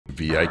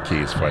VI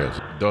Case Files.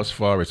 Thus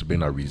far, it's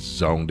been a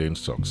resounding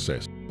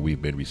success.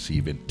 We've been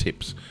receiving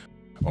tips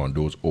on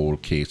those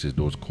old cases,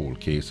 those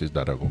cold cases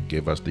that are going to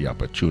give us the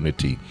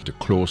opportunity to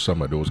close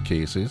some of those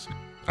cases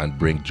and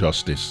bring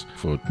justice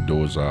for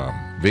those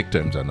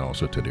victims and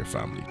also to their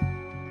family.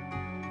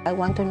 I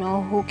want to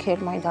know who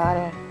killed my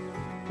daughter.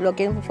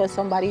 Looking for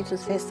somebody to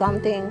say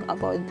something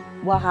about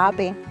what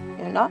happened,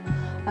 you know?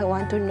 I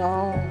want to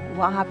know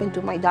what happened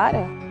to my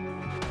daughter.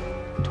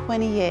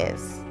 20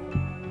 years.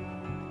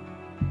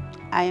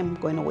 I am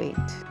going to wait.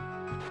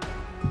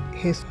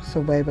 His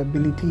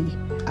survivability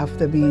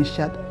after being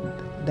shot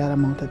that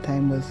amount of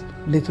time was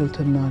little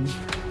to none.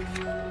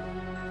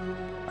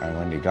 And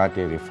when they got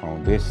there, they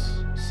found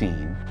this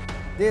scene.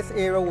 This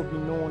area would be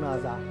known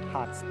as a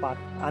hot spot.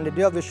 And the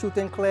day of the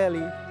shooting,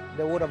 clearly,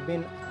 there would have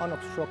been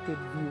unobstructed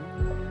view,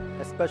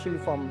 especially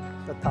from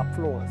the top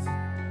floors.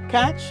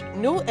 Catch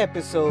new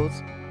episodes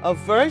of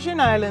Virgin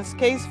Islands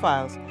Case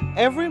Files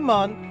every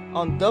month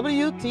on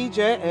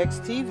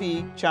WTJX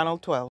TV Channel 12.